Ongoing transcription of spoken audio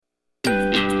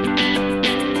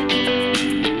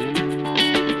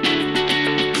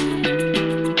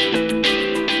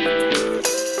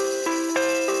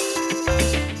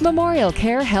Memorial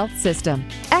Care Health System,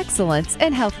 Excellence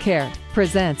in Healthcare,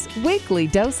 presents Weekly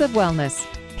Dose of Wellness.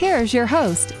 Here's your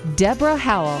host, Deborah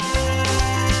Howell.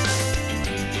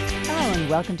 Hello and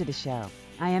welcome to the show.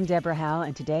 I am Deborah Howell,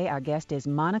 and today our guest is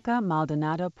Monica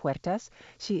Maldonado Puertas.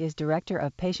 She is Director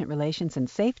of Patient Relations and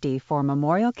Safety for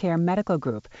Memorial Care Medical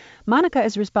Group. Monica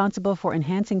is responsible for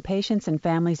enhancing patients' and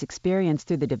families' experience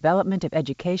through the development of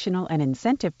educational and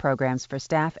incentive programs for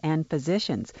staff and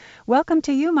physicians. Welcome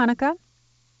to you, Monica.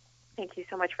 Thank you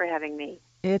so much for having me.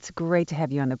 It's great to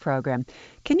have you on the program.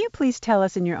 Can you please tell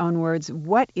us in your own words,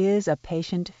 what is a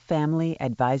Patient Family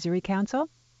Advisory Council?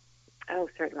 Oh,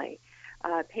 certainly.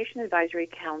 Patient Advisory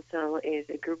Council is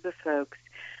a group of folks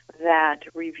that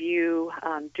review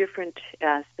different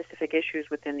specific issues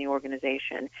within the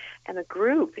organization. And the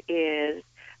group is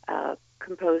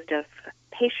composed of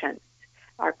patients,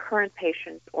 our current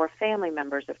patients or family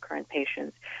members of current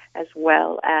patients, as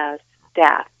well as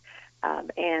staff.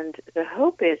 And the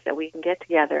hope is that we can get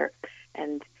together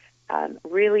and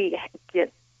really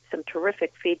get some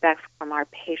terrific feedback from our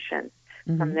patients,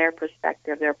 from their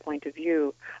perspective, their point of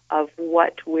view of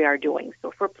what we are doing.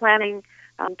 So if we're planning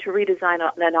to redesign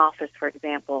an office, for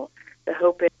example, the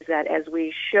hope is that as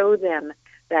we show them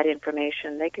that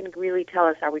information, they can really tell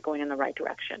us, are we going in the right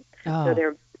direction? Oh.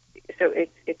 So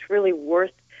it's really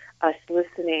worth us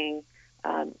listening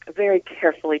very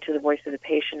carefully to the voice of the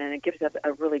patient, and it gives us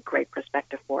a really great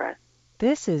perspective for us.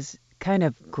 This is kind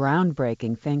of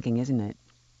groundbreaking thinking, isn't it?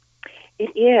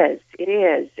 It is.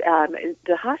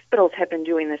 The hospitals have been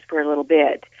doing this for a little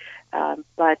bit,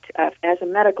 but as a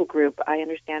medical group, I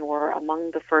understand we're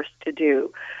among the first to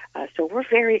do. So we're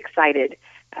very excited.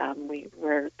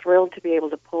 We're thrilled to be able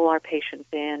to pull our patients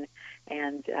in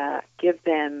and give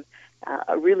them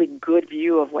a really good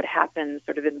view of what happens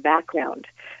sort of in the background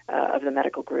of the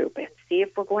medical group and see if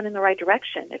we're going in the right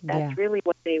direction, if that's really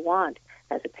what they want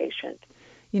as a patient.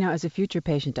 You know, as a future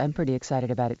patient, I'm pretty excited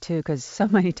about it, too, because so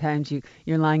many times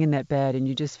you're lying in that bed and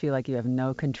you just feel like you have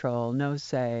no control, no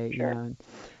say. Sure. You know.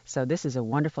 So this is a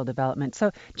wonderful development.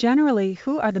 So generally,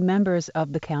 who are the members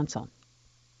of the council?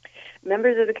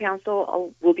 Members of the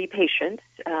council will be patients.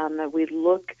 We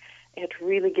look at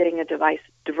really getting a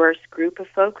diverse group of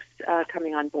folks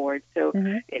coming on board. So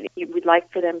we'd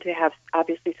like for them to have,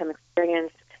 obviously, some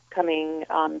experience coming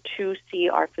to see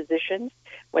our physicians,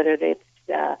 whether it's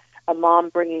a mom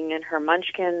bringing in her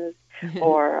munchkins,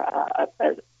 or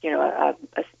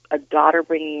a daughter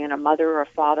bringing in a mother or a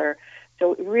father.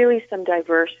 So really some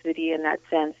diversity in that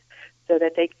sense, so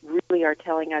that they really are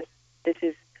telling us this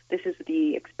is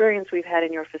the experience we've had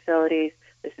in your facilities.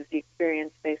 This is the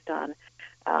experience based on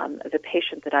the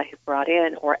patient that I have brought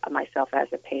in, or myself as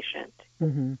a patient.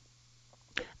 Mm-hmm.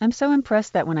 I'm so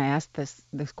impressed that when I asked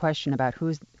this question about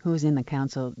who's in the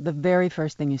council, the very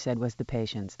first thing you said was the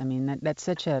patients. I mean, that's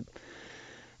such a,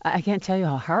 I can't tell you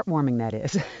how heartwarming that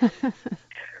is.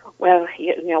 Well,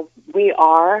 we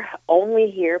are only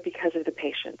here because of the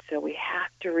patients, so we have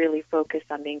to really focus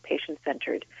on being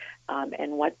patient-centered.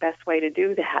 And what best way to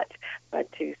do that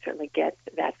but to certainly get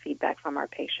that feedback from our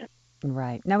patients.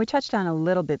 Right. Now, we touched on a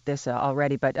little bit this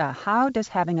already, but how does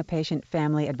having a Patient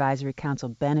Family Advisory Council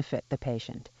benefit the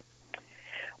patient?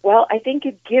 Well, I think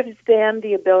it gives them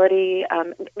the ability,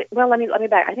 let me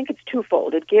back. I think it's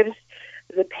twofold. It gives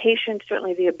the patient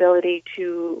certainly the ability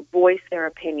to voice their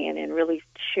opinion and really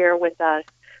share with us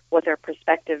what their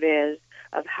perspective is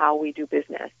of how we do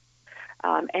business.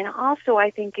 And also, I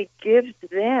think it gives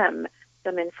them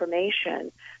some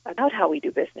information about how we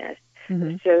do business,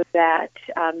 so that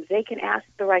they can ask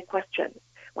the right questions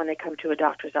when they come to a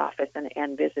doctor's office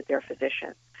and visit their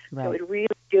physician. Right. So it really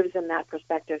gives them that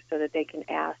perspective so that they can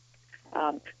ask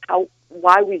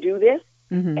why we do this,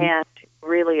 and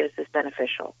really is this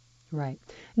beneficial. Right.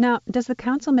 Now, does the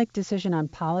council make decision on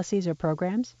policies or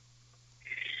programs?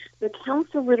 The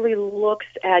council really looks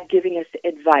at giving us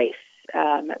advice,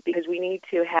 because we need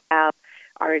to have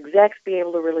our execs be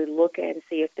able to really look at and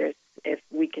see if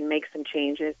we can make some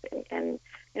changes. And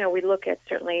we look at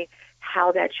certainly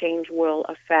how that change will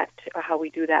affect how we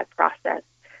do that process.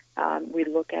 We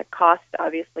look at cost,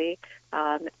 obviously,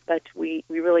 but we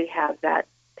really have that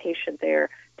patient there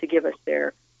to give us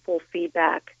their full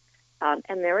feedback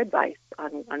and their advice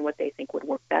on what they think would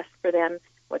work best for them,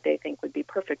 what they think would be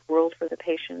perfect world for the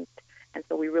patient. And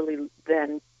so we really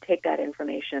then take that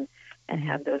information and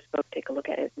have those folks take a look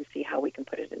at it and see how we can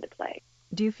put it into play.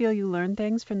 Do you feel you learn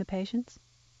things from the patients?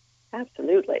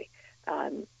 Absolutely.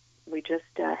 We just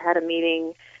had a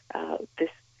meeting this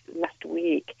last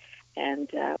week, and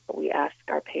we asked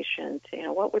our patient,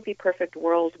 what would be perfect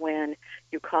world when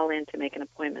you call in to make an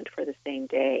appointment for the same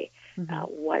day?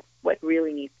 What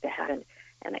really needs to happen?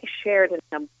 and they shared an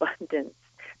abundance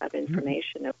of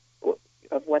information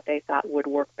of what they thought would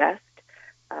work best.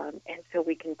 And so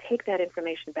we can take that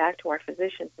information back to our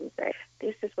physicians and say,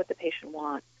 this is what the patient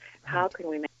wants. How can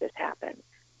we make this happen?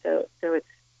 So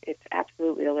it's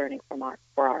absolutely a learning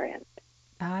for our end.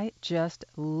 I just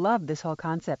love this whole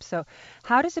concept. So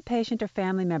how does a patient or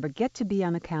family member get to be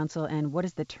on the council, and what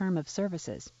is the term of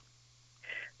services?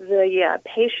 The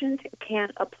patient can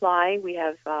apply. We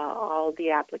have all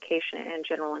the application and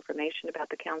general information about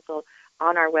the council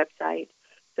on our website,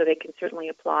 so they can certainly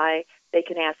apply. They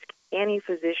can ask any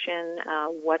physician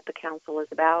what the council is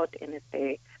about, and if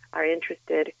they are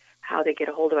interested, how they get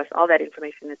a hold of us. All that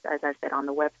information is, as I said, on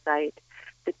the website.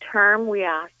 The term we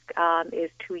ask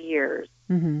is 2 years.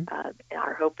 Mm-hmm.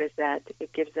 Our hope is that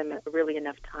it gives them really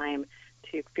enough time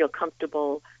to feel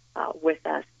comfortable with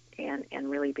us and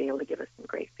really be able to give us some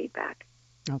great feedback.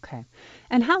 Okay.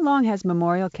 And how long has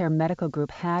Memorial Care Medical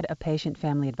Group had a Patient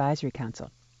Family Advisory Council?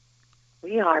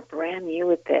 We are brand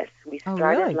new at this. We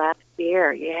started last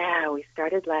year. Yeah, we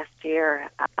started last year.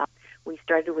 We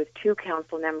started with 2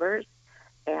 council members,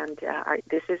 and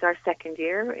this is our second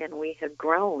year, and we have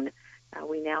grown.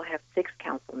 We now have 6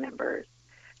 council members.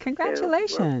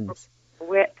 Congratulations.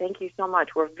 So thank you so much.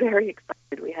 We're very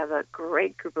excited. We have a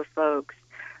great group of folks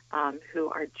who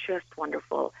are just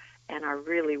wonderful and are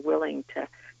really willing to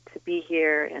be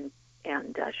here and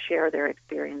share their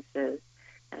experiences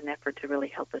in an effort to really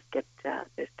help us get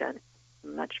this done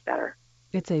much better.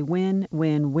 It's a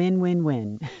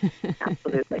win-win-win-win-win.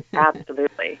 Absolutely.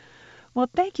 Absolutely. Well,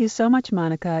 thank you so much,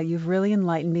 Monica. You've really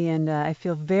enlightened me, and I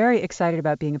feel very excited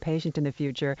about being a patient in the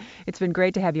future. It's been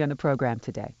great to have you on the program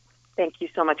today. Thank you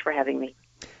so much for having me.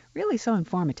 Really so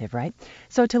informative, right?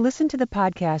 So to listen to the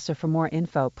podcast or for more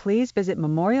info, please visit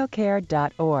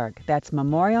memorialcare.org. That's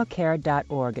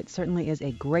memorialcare.org. It certainly is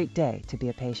a great day to be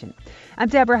a patient. I'm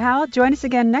Deborah Howell. Join us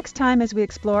again next time as we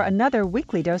explore another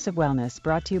weekly dose of wellness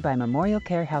brought to you by Memorial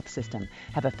Care Health System.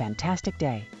 Have a fantastic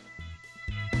day.